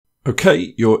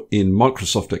Okay, you're in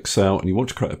Microsoft Excel and you want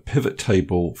to create a pivot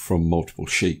table from multiple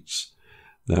sheets.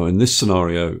 Now in this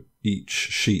scenario, each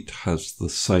sheet has the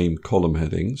same column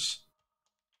headings.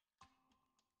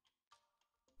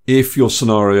 If your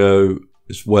scenario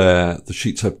is where the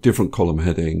sheets have different column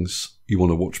headings, you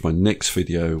want to watch my next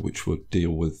video, which will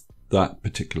deal with that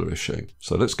particular issue.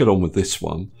 So let's get on with this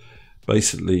one.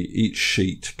 Basically, each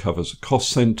sheet covers a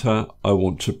cost center. I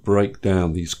want to break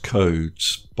down these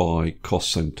codes by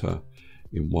cost center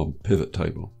in one pivot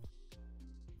table.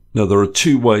 Now, there are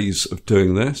two ways of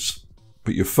doing this,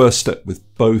 but your first step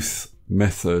with both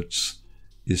methods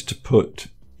is to put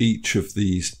each of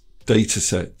these data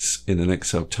sets in an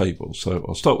Excel table. So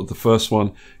I'll start with the first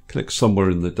one. Click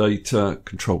somewhere in the data,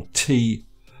 Control T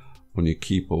on your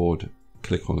keyboard,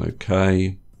 click on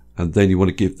OK. And then you want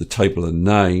to give the table a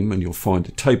name, and you'll find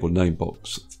a table name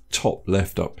box at the top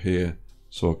left up here.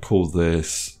 So I'll call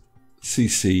this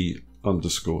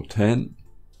CC_10.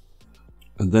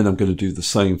 And then I'm going to do the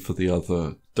same for the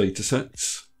other data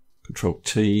sets. Control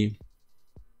T,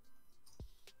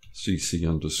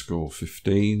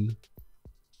 CC_15.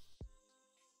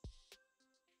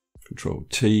 Control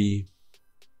T,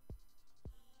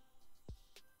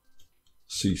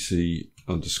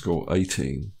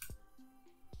 CC_18.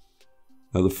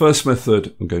 Now the first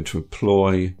method I'm going to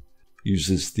employ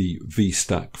uses the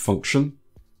VSTACK function.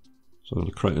 So I'm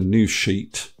going to create a new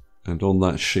sheet, and on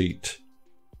that sheet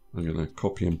I'm going to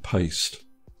copy and paste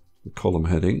the column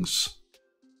headings.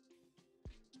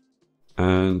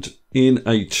 And in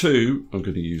A2 I'm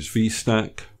going to use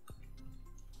VSTACK,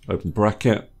 open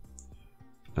bracket,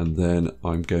 and then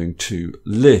I'm going to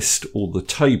list all the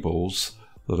tables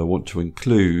that I want to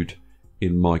include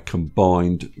in my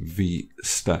combined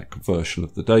VSTACK version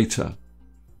of the data.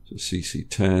 So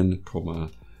CC10,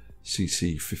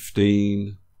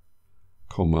 CC15,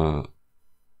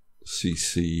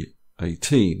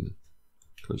 CC18.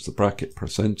 Close the bracket,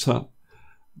 press enter.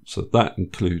 So that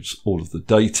includes all of the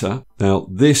data. Now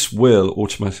this will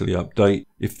automatically update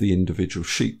if the individual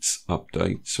sheets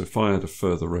update. So if I add a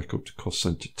further record to cost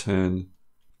center 10,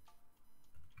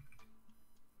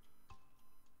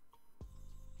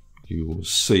 you will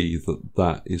see that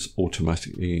that is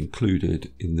automatically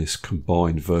included in this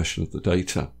combined version of the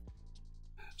data.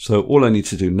 So all I need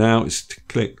to do now is to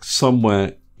click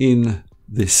somewhere in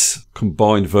this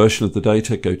combined version of the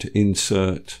data, go to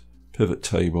Insert, Pivot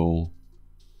Table,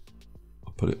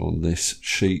 I'll put it on this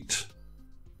sheet,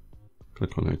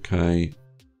 click on OK.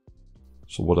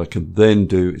 So what I can then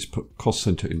do is put cost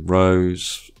center in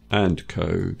rows and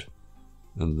code,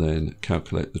 and then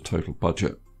calculate the total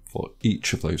budget for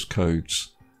each of those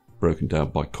codes broken down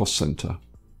by cost center.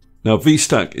 Now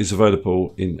VSTACK is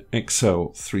available in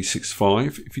Excel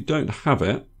 365. If you don't have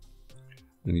it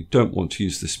and you don't want to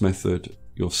use this method,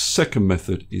 your second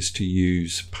method is to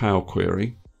use Power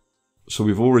Query. So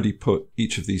we've already put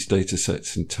each of these data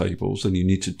sets in tables, and you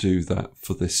need to do that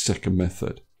for this second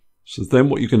method. So then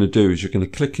what you're going to do is you're going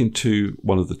to click into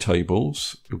one of the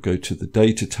tables. You'll go to the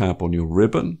Data tab on your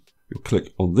ribbon. You'll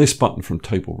click on this button from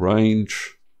Table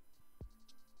Range.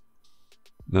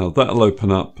 Now that'll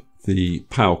open up the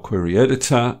Power Query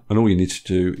editor, and all you need to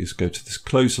do is go to this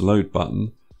Close and Load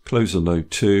button, close and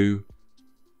load to,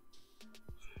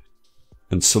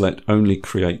 and select Only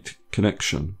Create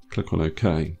Connection. Click on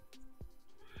OK.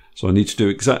 So I need to do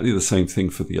exactly the same thing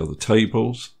for the other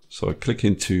tables. So I click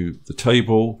into the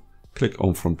table, click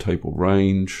on from Table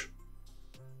Range,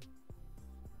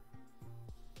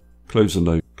 close and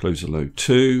load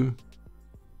to,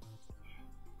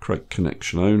 create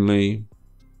connection only.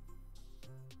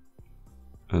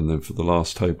 And then for the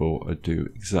last table, I do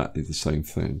exactly the same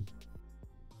thing.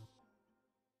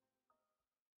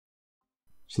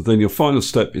 So then your final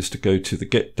step is to go to the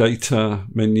Get Data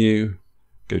menu,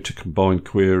 go to Combine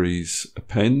Queries,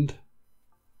 Append.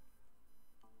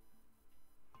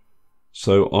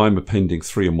 So I'm appending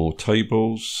 3 or more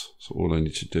tables. So all I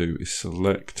need to do is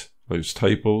select those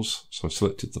tables. So I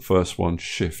selected the first one,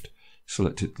 Shift,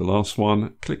 selected the last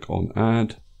one, click on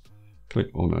Add,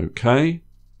 click on OK.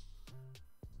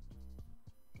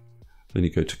 Then you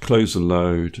go to close and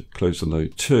load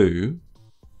to.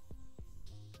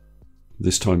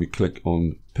 This time you click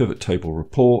on Pivot Table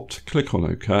Report, click on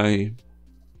OK.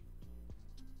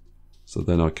 So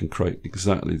then I can create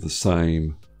exactly the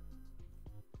same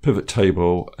pivot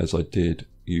table as I did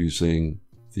using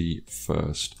the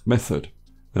first method.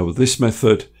 Now with this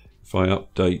method, if I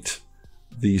update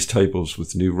these tables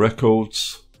with new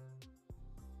records,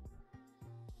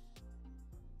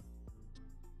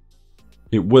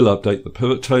 it will update the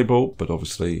pivot table, but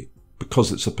obviously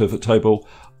because it's a pivot table,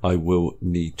 I will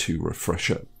need to refresh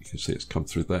it. You can see it's come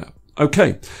through there.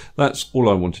 Okay, that's all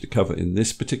I wanted to cover in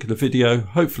this particular video.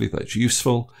 Hopefully that's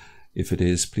useful. If it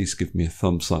is, please give me a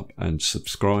thumbs up and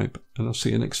subscribe, and I'll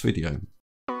see you next video.